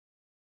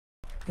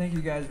Thank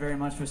you guys very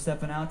much for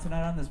stepping out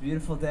tonight on this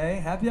beautiful day.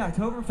 Happy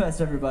Octoberfest,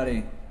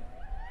 everybody.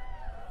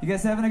 You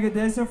guys having a good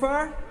day so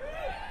far?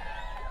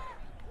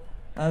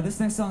 This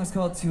next song is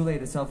called Too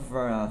Late. It's off of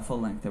our full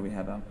length that we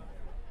have out.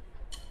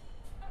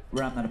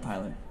 Where I'm not a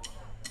pilot.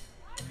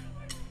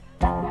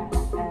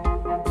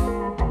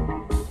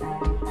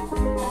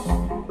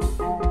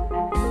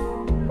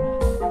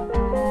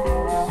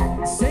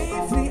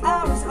 Safely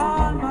I was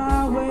on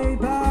my way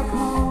back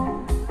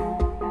home,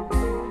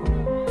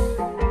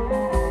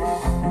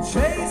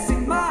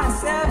 tracing my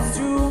steps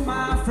to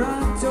my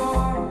front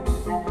door.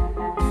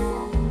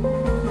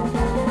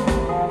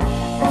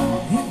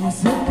 It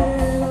was a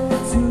little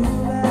too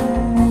late.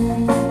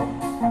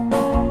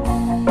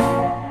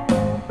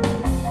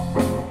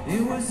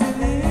 It was a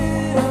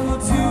little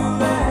too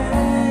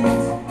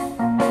late.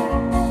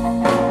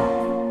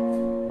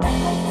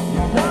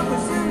 Your love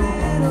was a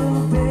little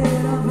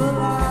bit of a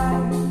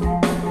lie.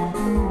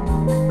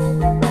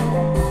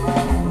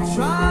 I'm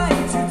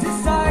trying to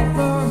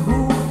decipher who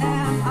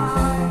am I.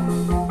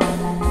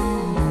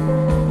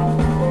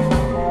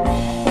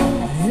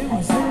 It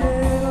was a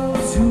little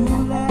too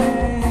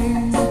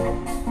late.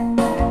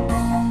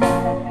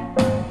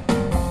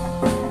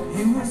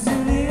 It was a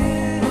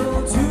little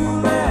too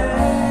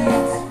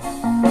late.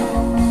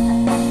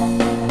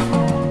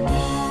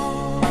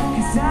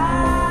 'Cause I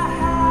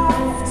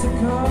have to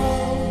go.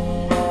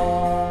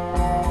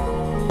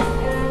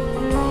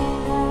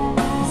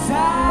 'Cause I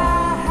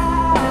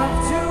have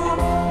to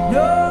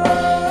know.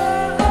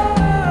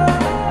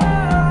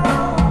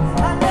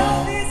 I know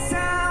this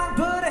sound,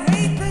 but I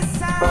hate the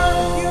sound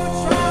of you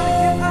trying to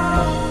give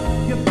up.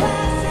 You're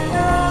passing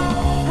up.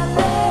 I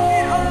love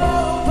it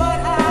all, but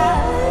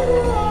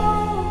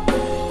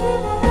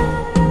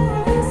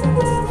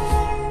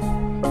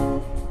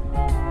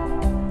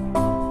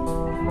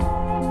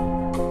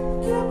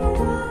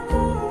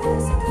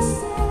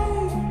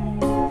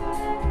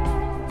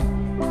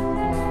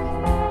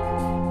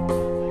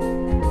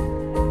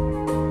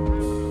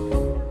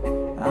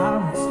I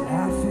was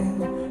laughing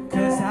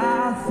 'cause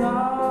I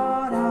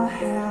thought I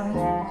had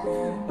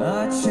a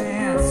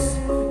chance,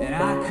 and I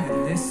could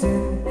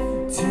listen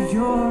to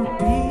your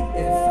beat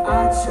if I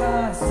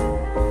just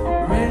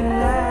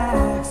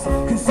relax.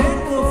 'Cause then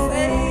we'll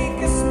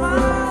fake a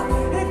smile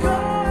and go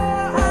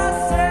our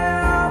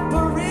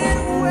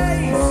separate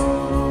ways.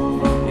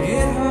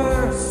 It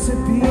hurts to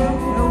be a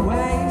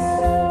waste.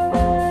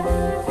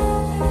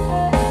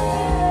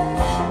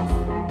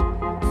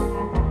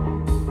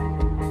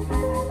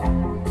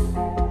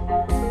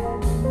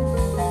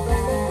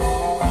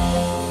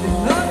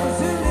 Love was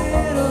a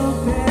little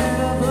bit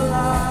of a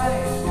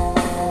lie.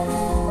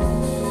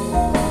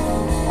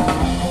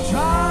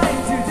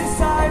 Trying to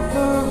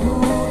decipher who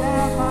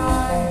am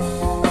I.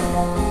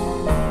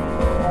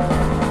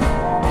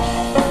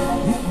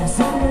 It was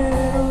a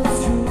little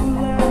too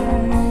late.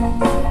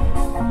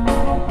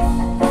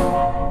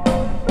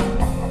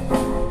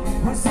 It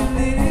was a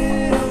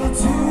little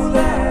too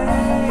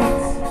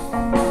late.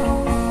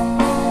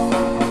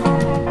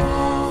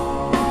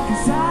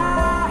 'Cause I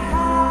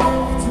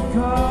have to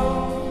go.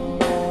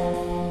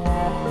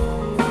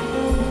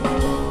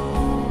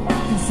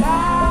 'Cause I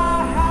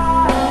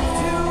have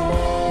to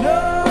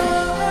know.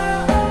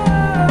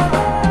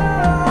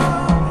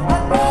 I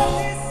love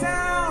this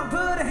sound,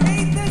 but I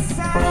hate the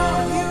sound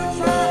of you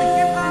trying to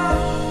give up.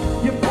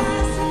 You're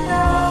passing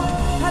up.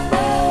 I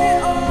love it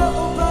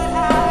all, but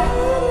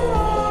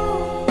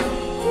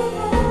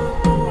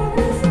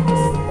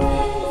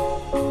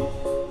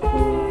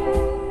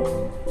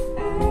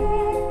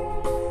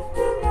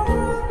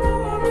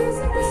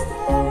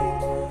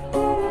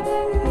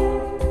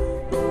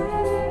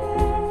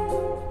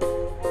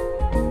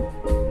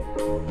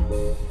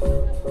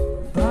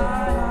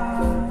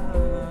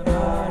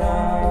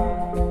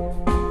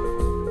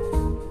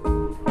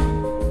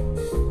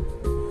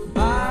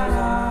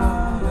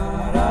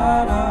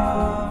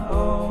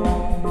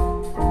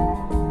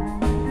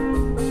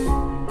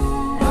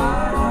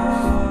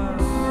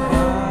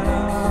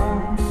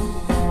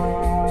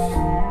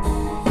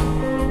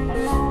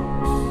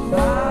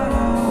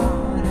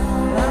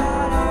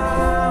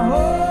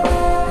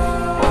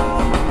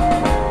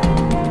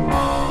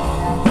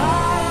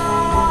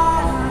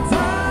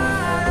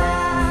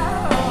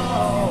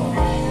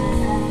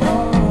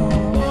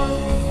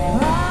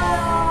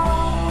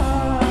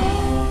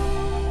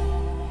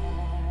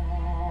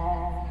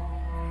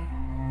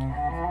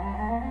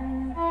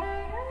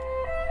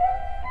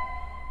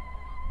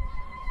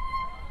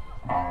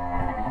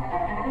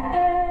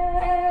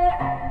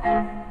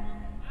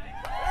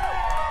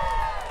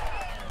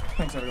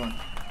thanks everyone.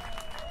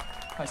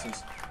 Hi,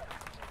 sis.